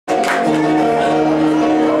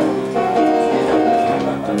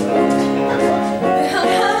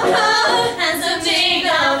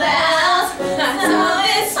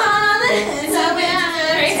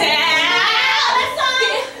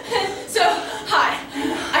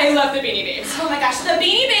love the Beanie Babes. Oh my gosh, the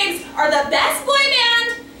Beanie Babes are the best boy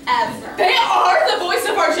band ever. They are the voice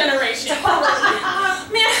of our generation. Man,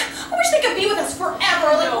 I wish they could be with us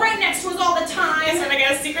forever, like right next to us all the time. Guess what? I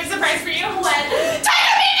got a secret surprise for you. What? Time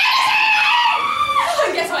to be Madison!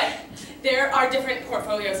 And guess what? There are different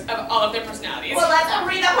portfolios of all of their personalities. Well, let's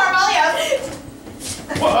read the portfolios.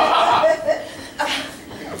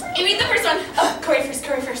 You read the first one. Oh, Corey first.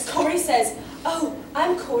 Corey says, "Oh,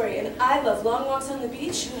 I'm Corey, and I love long walks on the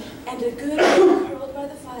beach and a good meal curled by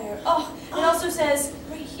the fire." Oh, and also says,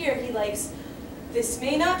 right here, he likes, "This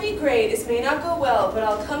may not be great, this may not go well, but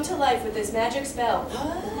I'll come to life with this magic spell."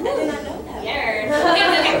 I did not know that. Weird.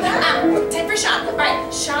 Okay. Time for Sean. All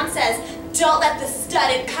right, Sean says, "Don't let the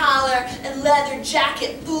studded collar and leather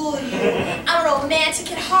jacket fool you. I'm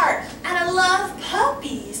romantic at heart, and I love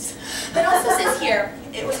puppies." But also says here,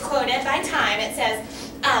 it was quoted by Time, it says,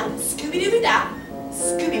 "Scooby-Dooby-Dah,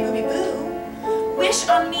 Scooby-Booby-Boo, wish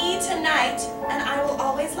on me tonight, and I will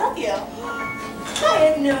always love you." I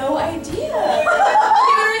had no idea. You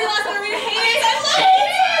want to read the last one? Read Hayden. I love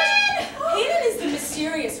Hayden. Hayden is the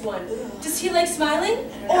mysterious one. Does he like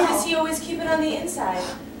smiling, or does he always keep it on the inside?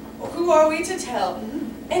 Who are we to tell?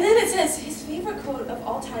 And then it says his favorite quote of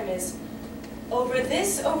all time is, "Over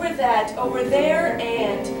this, over that, over there,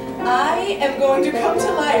 and I am going to come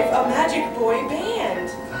to life, a magic boy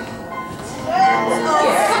band."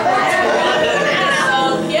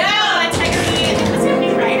 Oh, yeah, I typed it. It's gonna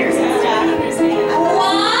be writers and stuff.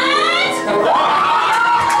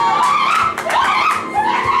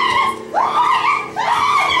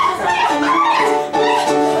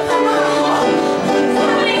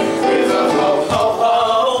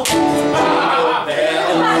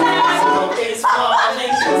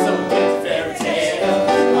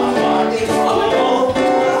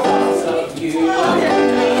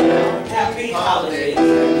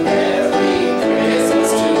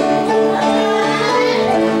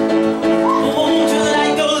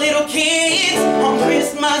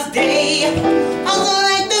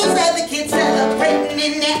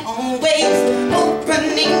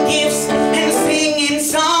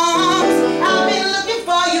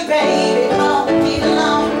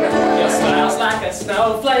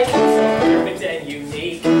 Snowflake, so perfect and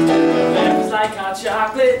unique. Your laugh is like hot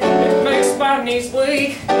chocolate, it makes my knees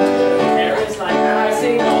weak. Your hair is like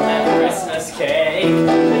icing on that